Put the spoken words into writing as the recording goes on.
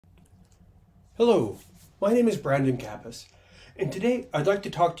Hello, my name is Branden Kappes, and today I'd like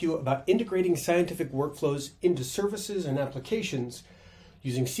to talk to you about integrating scientific workflows into services and applications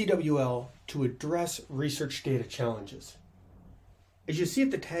using CWL to address research data challenges. As you see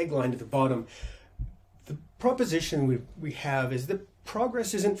at the tagline at the bottom, the proposition we have is that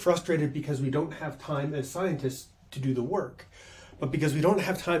progress isn't frustrated because we don't have time as scientists to do the work, but because we don't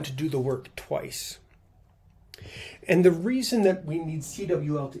have time to do the work twice. And the reason that we need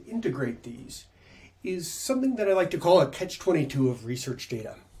CWL to integrate these is something that I like to call a catch-22 of research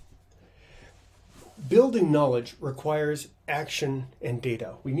data. Building knowledge requires action and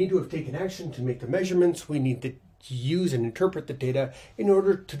data. We need to have taken action to make the measurements. We need to use and interpret the data in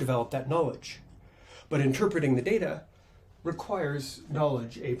order to develop that knowledge. But interpreting the data requires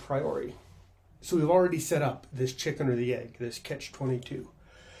knowledge a priori. So we've already set up this chicken or the egg, this catch-22.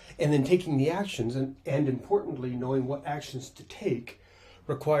 And then taking the actions and importantly, knowing what actions to take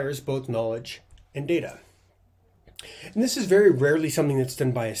requires both knowledge and data. And this is very rarely something that's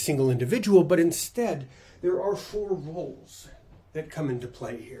done by a single individual, but instead there are four roles that come into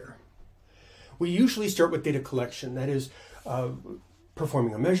play here. We usually start with data collection, that is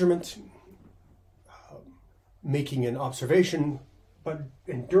performing a measurement, making an observation,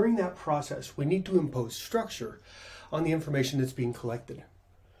 and during that process we need to impose structure on the information that's being collected.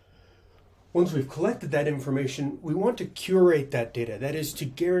 Once we've collected that information, we want to curate that data. That is to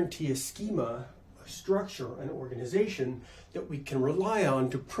guarantee a schema, a structure, an organization that we can rely on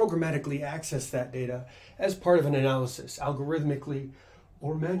to programmatically access that data as part of an analysis, algorithmically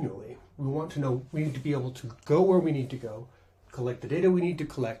or manually. We need to be able to go where we need to go, collect the data we need to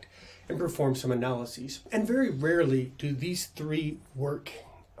collect, and perform some analyses. And very rarely do these three work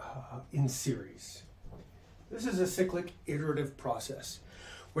in series. This is a cyclic, iterative process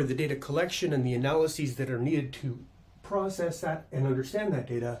where the data collection and the analyses that are needed to process that and understand that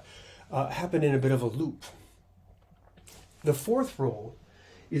data happen in a bit of a loop. The fourth role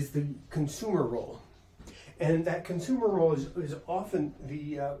is the consumer role. And that consumer role is often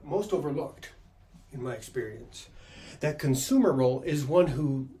the most overlooked in my experience. That consumer role is one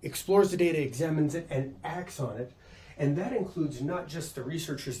who explores the data, examines it, and acts on it. And that includes not just the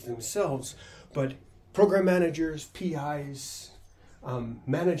researchers themselves, but program managers, PIs,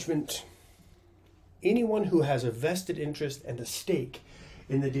 management, anyone who has a vested interest and a stake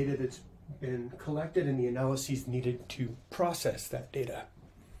in the data that's been collected and the analyses needed to process that data.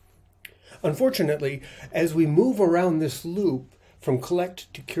 Unfortunately, as we move around this loop from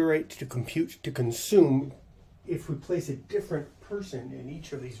collect to curate to compute to consume, if we place a different person in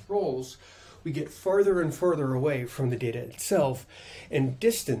each of these roles, we get farther and farther away from the data itself, and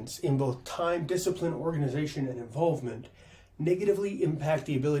distance in both time, discipline, organization, and involvement negatively impact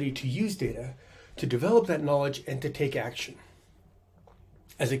the ability to use data, to develop that knowledge, and to take action.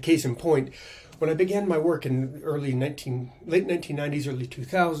 As a case in point, when I began my work in late 1990s, early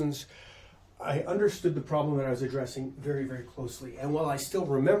 2000s, I understood the problem that I was addressing very, very closely. And while I still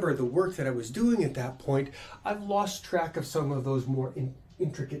remember the work that I was doing at that point, I've lost track of some of those more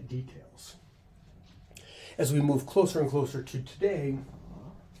intricate details. As we move closer and closer to today,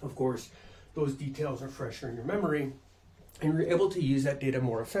 of course, those details are fresher in your memory, and you're able to use that data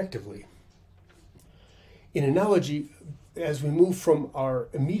more effectively. In analogy, as we move from our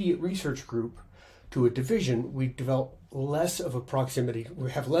immediate research group to a division, we develop less of a proximity. We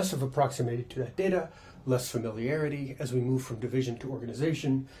have less of a proximity to that data, less familiarity as we move from division to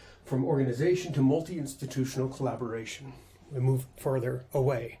organization, from organization to multi-institutional collaboration. We move further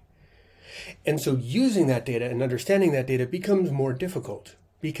away. And so using that data and understanding that data becomes more difficult,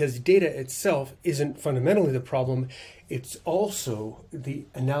 because data itself isn't fundamentally the problem, it's also the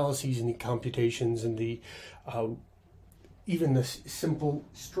analyses and the computations and the even the simple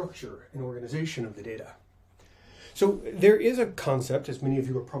structure and organization of the data. So there is a concept, as many of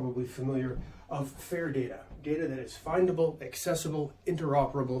you are probably familiar, of fair data. Data that is findable, accessible,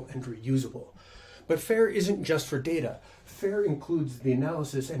 interoperable, and reusable. But FAIR isn't just for data. FAIR includes the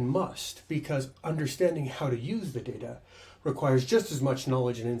analysis and must, because understanding how to use the data requires just as much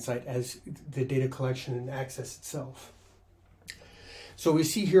knowledge and insight as the data collection and access itself. So we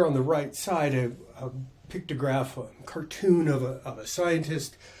see here on the right side a pictograph, a cartoon of a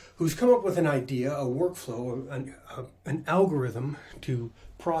scientist who's come up with an idea, a workflow, an algorithm to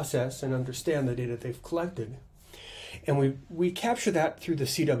process and understand the data they've collected. And we capture that through the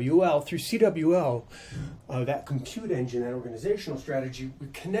CWL. Through CWL, that compute engine, that organizational strategy, we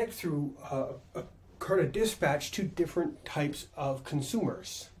connect through a Carta dispatch to different types of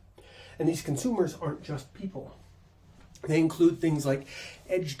consumers. And these consumers aren't just people. They include things like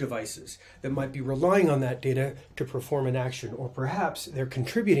edge devices that might be relying on that data to perform an action, or perhaps they're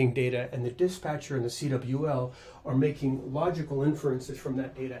contributing data and the dispatcher and the CWL are making logical inferences from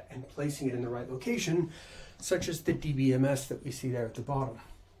that data and placing it in the right location, such as the DBMS that we see there at the bottom.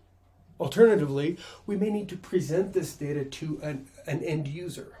 Alternatively, we may need to present this data to an end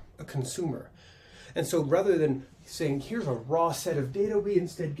user, a consumer. And so rather than saying, here's a raw set of data, we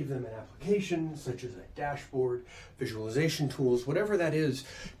instead give them an application, such as a dashboard, visualization tools, whatever that is,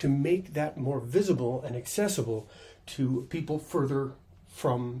 to make that more visible and accessible to people further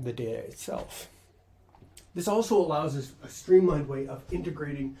from the data itself. This also allows us a streamlined way of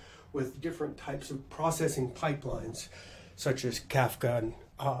integrating with different types of processing pipelines, such as Kafka and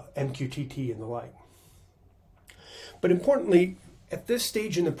MQTT and the like. But importantly, at this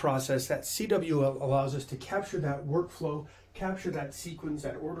stage in the process, that CWL allows us to capture that workflow, capture that sequence,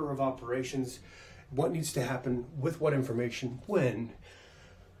 that order of operations, what needs to happen with what information, when.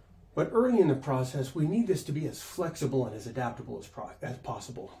 But early in the process, we need this to be as flexible and as adaptable as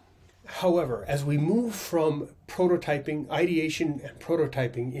possible. However, as we move from prototyping, ideation and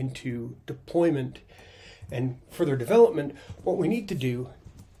prototyping into deployment and further development, what we need to do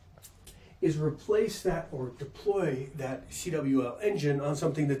is replace that or deploy that CWL engine on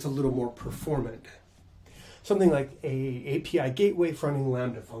something that's a little more performant. Something like a API gateway fronting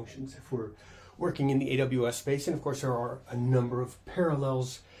Lambda functions if we're working in the AWS space. And of course, there are a number of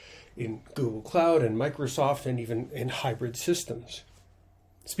parallels in Google Cloud and Microsoft and even in hybrid systems.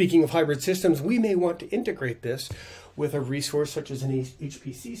 Speaking of hybrid systems, we may want to integrate this with a resource such as an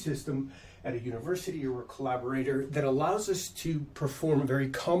HPC system at a university or a collaborator that allows us to perform very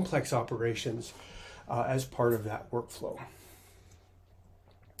complex operations as part of that workflow.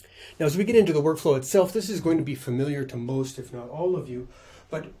 Now, as we get into the workflow itself, this is going to be familiar to most, if not all of you,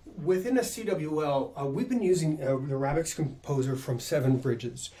 but within a CWL, we've been using the Rabix Composer from 7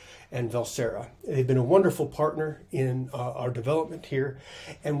 Bridges and Valsera. They've been a wonderful partner in our development here.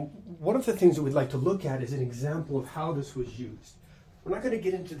 And one of the things that we'd like to look at is an example of how this was used. We're not going to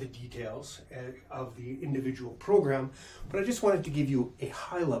get into the details of the individual program, but I just wanted to give you a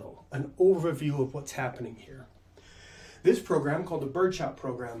high level, an overview of what's happening here. This program, called the Birdshot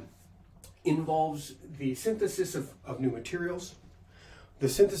program, involves the synthesis of new materials. The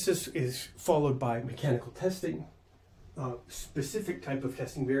synthesis is followed by mechanical testing, specific type of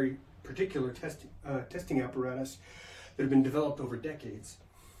testing, very particular testing apparatus that have been developed over decades.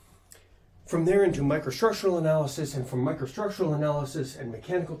 From there into microstructural analysis, and from microstructural analysis and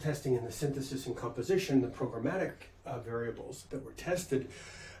mechanical testing and the synthesis and composition, the programmatic variables that were tested,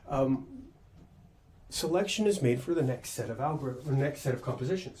 selection is made for the next set of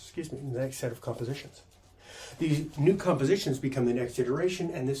compositions. These new compositions become the next iteration,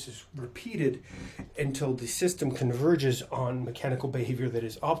 and this is repeated until the system converges on mechanical behavior that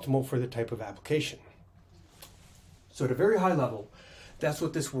is optimal for the type of application. So at a very high level, that's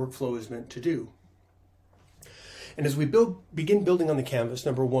what this workflow is meant to do. And as we begin building on the canvas,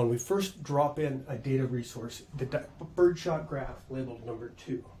 number 1, we first drop in a data resource, the Birdshot graph labeled number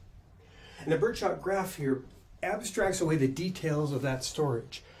 2. And the Birdshot graph here abstracts away the details of that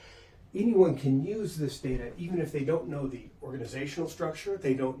storage. Anyone can use this data even if they don't know the organizational structure,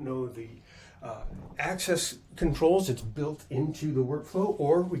 they don't know the access controls. It's built into the workflow,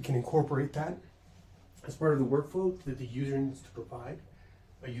 or we can incorporate that as part of the workflow that the user needs to provide,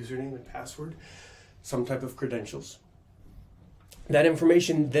 a username and password, some type of credentials. That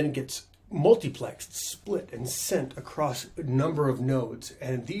information then gets multiplexed, split, and sent across a number of nodes.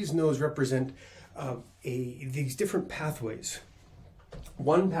 And these nodes represent these different pathways.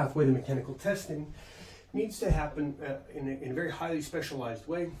 One pathway, the mechanical testing, needs to happen in a very highly specialized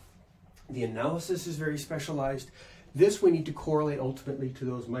way. The analysis is very specialized. This we need to correlate ultimately to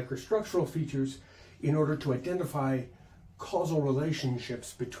those microstructural features in order to identify causal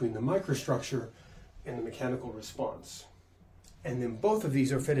relationships between the microstructure and the mechanical response. And then both of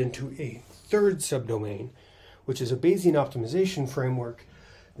these are fed into a third subdomain, which is a Bayesian optimization framework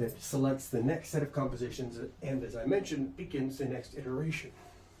that selects the next set of compositions and, as I mentioned, begins the next iteration.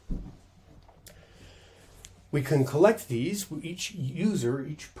 We can collect these. Each user,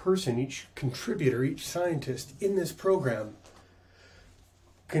 each person, each contributor, each scientist in this program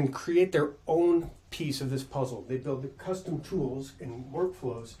can create their own piece of this puzzle. They build the custom tools and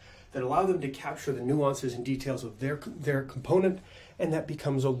workflows that allow them to capture the nuances and details of their component, and that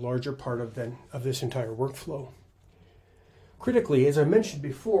becomes a larger part of this entire workflow. Critically, as I mentioned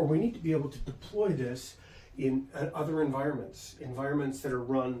before, we need to be able to deploy this in other environments that are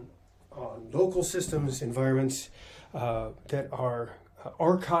run on local systems, environments that are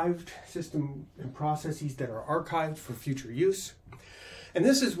archived system and processes that are archived for future use. And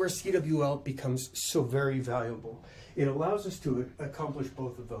this is where CWL becomes so very valuable. It allows us to accomplish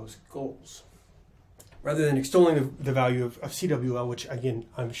both of those goals. Rather than extolling the value of CWL, which again,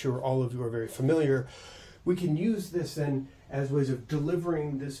 I'm sure all of you are very familiar, we can use this then as ways of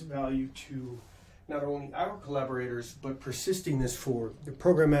delivering this value to not only our collaborators, but persisting this for the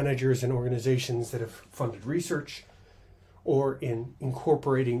program managers and organizations that have funded research, or in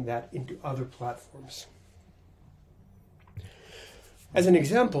incorporating that into other platforms. As an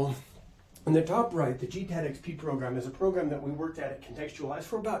example, in the top right, the GTAD-XP program is a program that we worked at Contextualize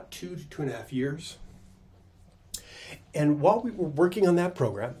for about 2 to 2.5 years. And while we were working on that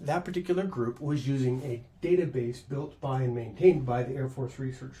program, that particular group was using a database built by and maintained by the Air Force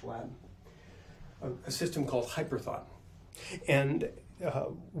Research Lab, a system called Hyperthought. And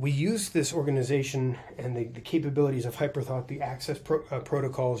we used this organization and the capabilities of Hyperthought, the access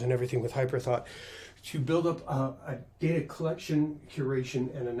protocols and everything with Hyperthought, to build up a data collection,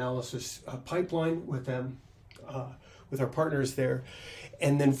 curation, and analysis pipeline with them, with our partners there.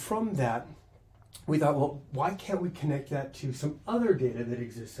 And then from that, we thought, well, why can't we connect that to some other data that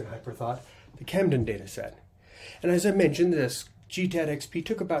exists in Hyperthought, the Camden data set? And as I mentioned, this GTAD-XP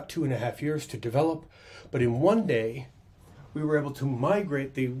took about 2.5 years to develop, but in one day, we were able to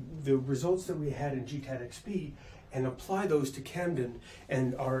migrate the results that we had in GTAD-XP and apply those to Camden.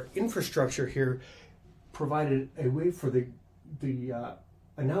 And our infrastructure here provided a way for the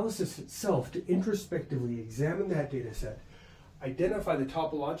analysis itself to introspectively examine that data set, identify the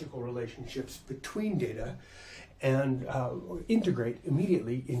topological relationships between data, and integrate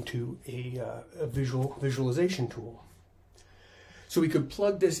immediately into a visualization tool. So we could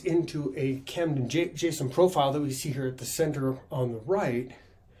plug this into a Camden JSON profile that we see here at the center on the right,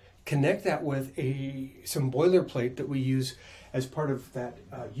 connect that with some boilerplate that we use as part of that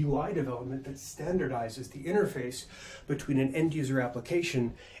UI development that standardizes the interface between an end user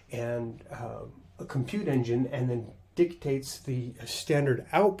application and a compute engine, and then dictates the standard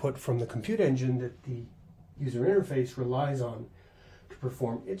output from the compute engine that the user interface relies on to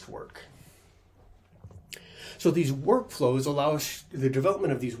perform its work. So these workflows allow us, the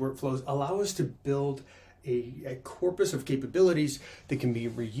development of these workflows allow us to build a corpus of capabilities that can be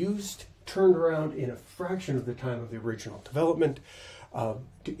reused, turned around in a fraction of the time of the original development,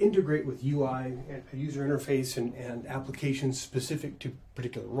 to integrate with UI and user interface and applications specific to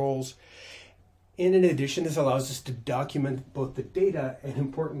particular roles. And in addition, this allows us to document both the data and,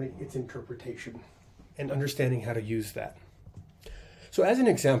 importantly, its interpretation and understanding how to use that. So as an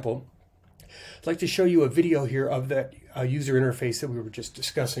example, I'd like to show you a video here of that user interface that we were just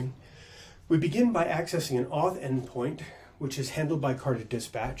discussing. We begin by accessing an auth endpoint, which is handled by Carta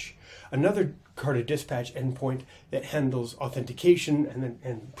Dispatch, another Carta Dispatch endpoint that handles authentication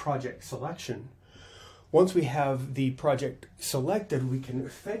and project selection. Once we have the project selected, we can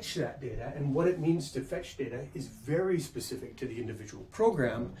fetch that data, and what it means to fetch data is very specific to the individual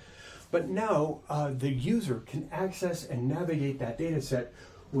program. But now the user can access and navigate that data set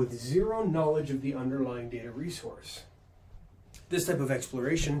with zero knowledge of the underlying data resource. This type of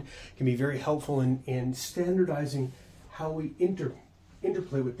exploration can be very helpful in standardizing how we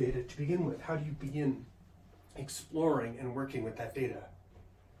interplay with data to begin with. How do you begin exploring and working with that data?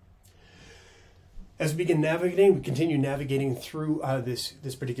 As we begin navigating, we continue navigating through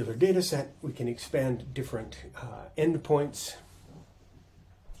this particular data set. We can expand different endpoints,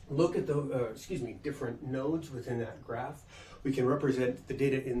 look at the, different nodes within that graph. We can represent the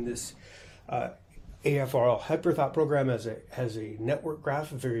data in this AFRL Hyperthought program as a network graph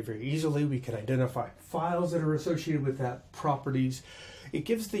very, very easily. We can identify files that are associated with that, properties. It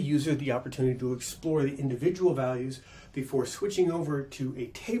gives the user the opportunity to explore the individual values before switching over to a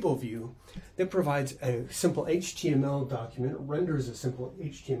table view that provides a simple HTML document, renders a simple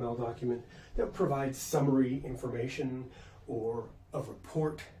HTML document that provides summary information or a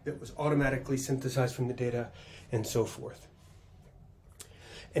report that was automatically synthesized from the data, and so forth.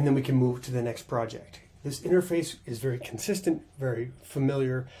 And then we can move to the next project. This interface is very consistent, very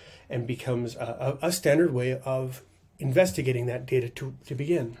familiar, and becomes a standard way of investigating that data to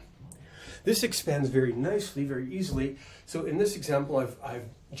begin. This expands very nicely, very easily. So in this example, I've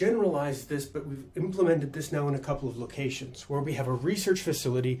generalized this, but we've implemented this now in a couple of locations where we have a research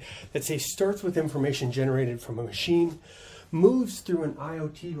facility that, say, starts with information generated from a machine, moves through an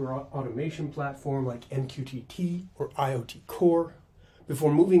IoT or automation platform like MQTT or IoT Core,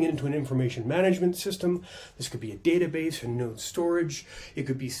 before moving into an information management system. This could be a database and node storage. It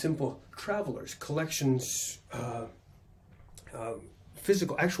could be simple travelers, collections,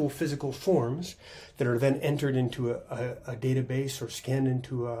 actual physical forms that are then entered into a database or scanned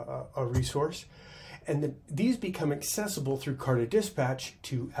into a resource. And these become accessible through Carta Dispatch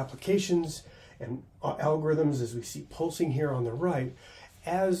to applications and algorithms, as we see pulsing here on the right.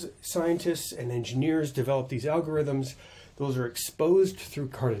 As scientists and engineers develop these algorithms, those are exposed through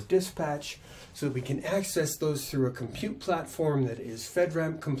Carta Dispatch so that we can access those through a compute platform that is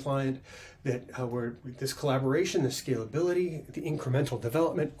FedRAMP compliant, that where this collaboration, the scalability, the incremental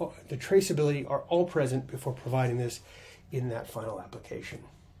development, the traceability are all present before providing this in that final application.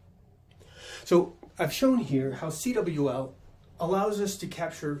 So I've shown here how CWL allows us to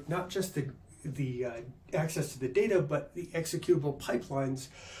capture not just the access to the data, but the executable pipelines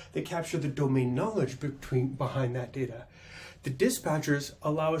that capture the domain knowledge behind that data. The dispatchers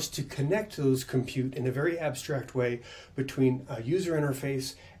allow us to connect those compute in a very abstract way between a user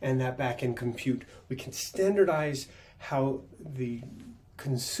interface and that back-end compute. We can standardize how the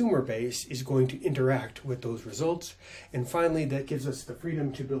consumer base is going to interact with those results. And finally, that gives us the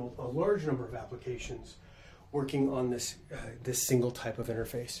freedom to build a large number of applications working on this single type of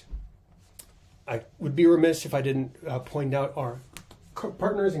interface. I would be remiss if I didn't point out our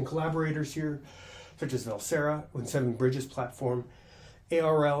partners and collaborators here, such as Valsera and Seven Bridges platform,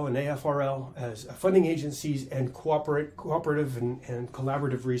 ARL and AFRL as funding agencies, and cooperative and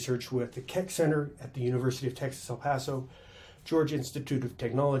collaborative research with the Keck Center at the University of Texas El Paso, Georgia Institute of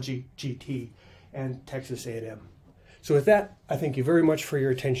Technology, GT, and Texas A&M. So with that, I thank you very much for your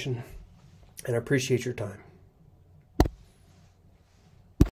attention and I appreciate your time.